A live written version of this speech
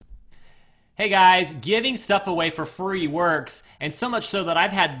Hey guys, giving stuff away for free works, and so much so that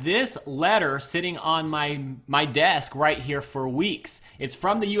I've had this letter sitting on my desk right here for weeks. It's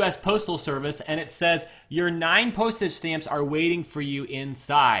from the US Postal Service, and it says, your 9 postage stamps are waiting for you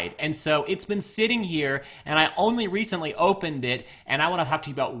inside. And so it's been sitting here, and I only recently opened it, and I want to talk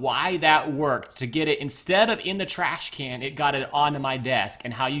to you about why that worked. To get it, instead of in the trash can, it got it onto my desk,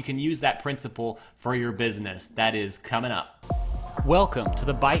 and how you can use that principle for your business. That is coming up. Welcome to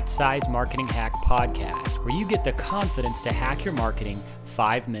the Bite Size Marketing Hack Podcast, where you get the confidence to hack your marketing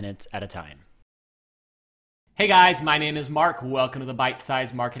 5 minutes at a time. Hey guys, my name is Mark. Welcome to the Bite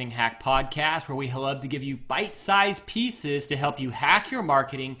Size Marketing Hack Podcast, where we love to give you bite-sized pieces to help you hack your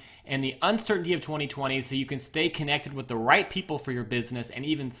marketing and the uncertainty of 2020 so you can stay connected with the right people for your business and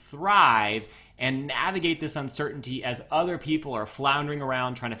even thrive and navigate this uncertainty as other people are floundering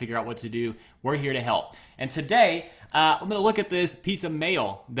around trying to figure out what to do. We're here to help. And today, I'm going to look at this piece of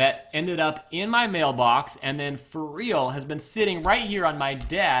mail that ended up in my mailbox and then for real has been sitting right here on my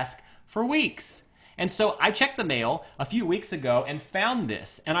desk for weeks. And so I checked the mail a few weeks ago and found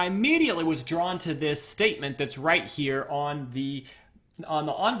this, and I immediately was drawn to this statement that's right here on the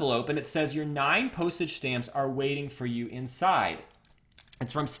envelope, and it says your 9 postage stamps are waiting for you inside.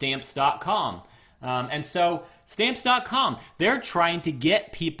 It's from Stamps.com. And so Stamps.com, they're trying to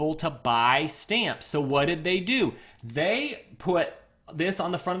get people to buy stamps. So what did they do? They put this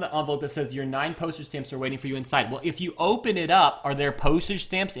on the front of the envelope that says your 9 postage stamps are waiting for you inside. Well, if you open it up, are there postage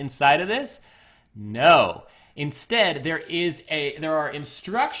stamps inside of this? No. Instead, there are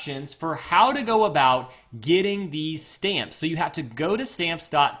instructions for how to go about getting these stamps. So you have to go to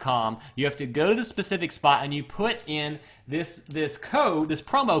Stamps.com, you have to go to the specific spot, and you put in this code, this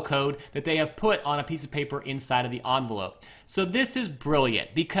promo code that they have put on a piece of paper inside of the envelope. So this is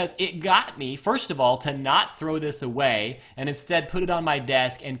brilliant because it got me, first of all, to not throw this away and instead put it on my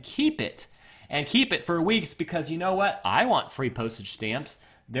desk and keep it. And keep it for weeks because you know what? I want free postage stamps.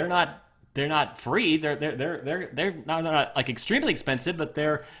 They're not free. They're not like extremely expensive, but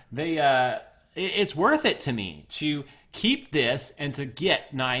it's worth it to me to keep this and to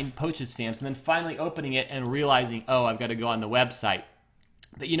get 9 postage stamps and then finally opening it and realizing, oh, I've got to go on the website.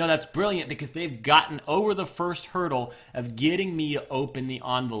 But you know, that's brilliant because they've gotten over the first hurdle of getting me to open the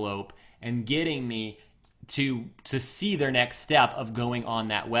envelope and getting me to see their next step of going on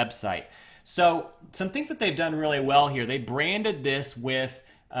that website. So some things that they've done really well here, they branded this with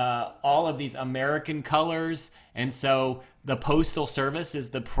all of these American colors, and so the Postal Service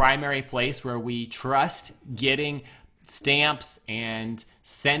is the primary place where we trust getting stamps and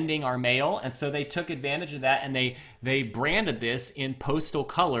sending our mail, and so they took advantage of that and they branded this in postal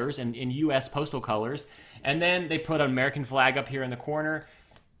colors and in US postal colors, and then they put an American flag up here in the corner,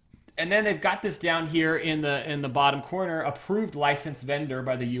 and then they've got this down here in the bottom corner, approved licensed vendor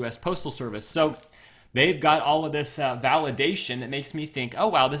by the US Postal Service. So they've got all of this validation that makes me think, oh,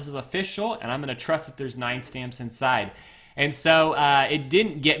 wow, this is official, and I'm going to trust that there's 9 stamps inside. And so it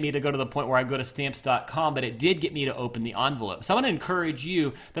didn't get me to go to the point where I go to Stamps.com, but it did get me to open the envelope. So I want to encourage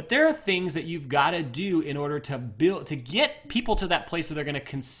you that there are things that you've got to do in order to get people to that place where they're going to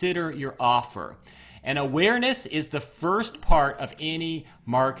consider your offer. And awareness is the first part of any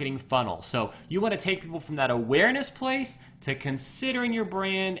marketing funnel. So you want to take people from that awareness place to considering your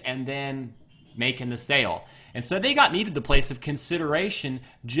brand and then making the sale. And so they got me to the place of consideration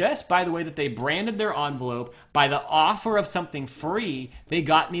just by the way that they branded their envelope, by the offer of something free. They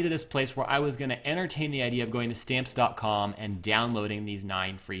got me to this place where I was going to entertain the idea of going to Stamps.com and downloading these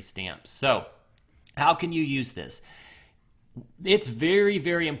 9 free stamps. So how can you use this? It's very,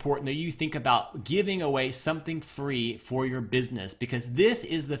 very important that you think about giving away something free for your business, because this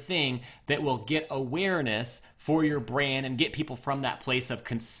is the thing that will get awareness for your brand and get people from that place of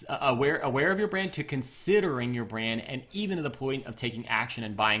aware of your brand to considering your brand, and even to the point of taking action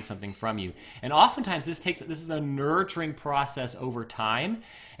and buying something from you. And oftentimes this is a nurturing process over time.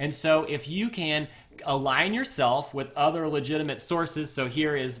 And so if you can align yourself with other legitimate sources, so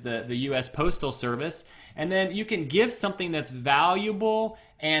here is the US Postal Service, and then you can give something that's valuable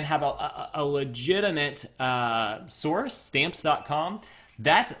and have a legitimate source, Stamps.com,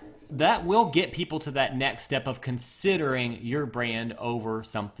 that will get people to that next step of considering your brand over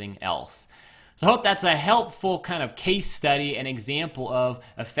something else. So I hope that's a helpful kind of case study and example of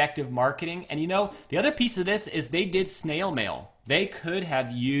effective marketing. And you know, the other piece of this is they did snail mail. They could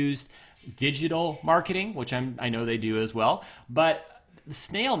have used digital marketing, which I know they do as well, but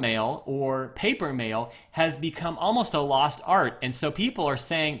snail mail or paper mail has become almost a lost art. And so people are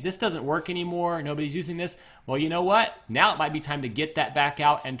saying, this doesn't work anymore. Nobody's using this. Well, you know what? Now it might be time to get that back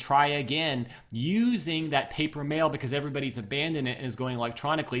out and try again using that paper mail, because everybody's abandoned it and is going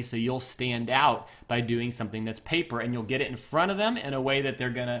electronically. So you'll stand out by doing something that's paper, and you'll get it in front of them in a way that they're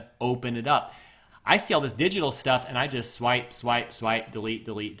going to open it up. I see all this digital stuff and I just swipe,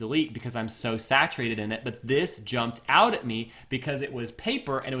 delete because I'm so saturated in it. But this jumped out at me because it was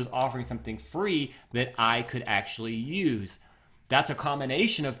paper and it was offering something free that I could actually use. That's a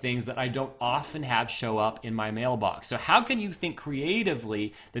combination of things that I don't often have show up in my mailbox. So how can you think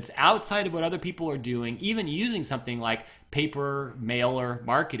creatively that's outside of what other people are doing, even using something like paper mailer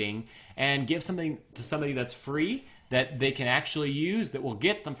marketing, and give something to somebody that's free that they can actually use, that will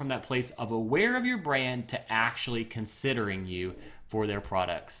get them from that place of aware of your brand to actually considering you for their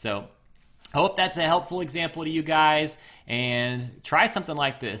products. So I hope that's a helpful example to you guys, and try something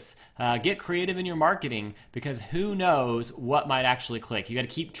like this. Get creative in your marketing, because who knows what might actually click. You got to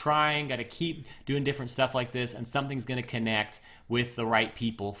keep trying, got to keep doing different stuff like this, and something's going to connect with the right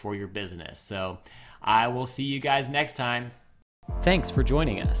people for your business. So I will see you guys next time. Thanks for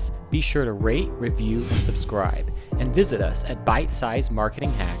joining us. Be sure to rate, review, and subscribe, and visit us at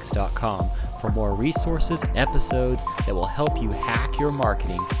bitesizemarketinghacks.com for more resources and episodes that will help you hack your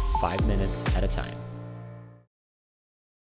marketing 5 minutes at a time.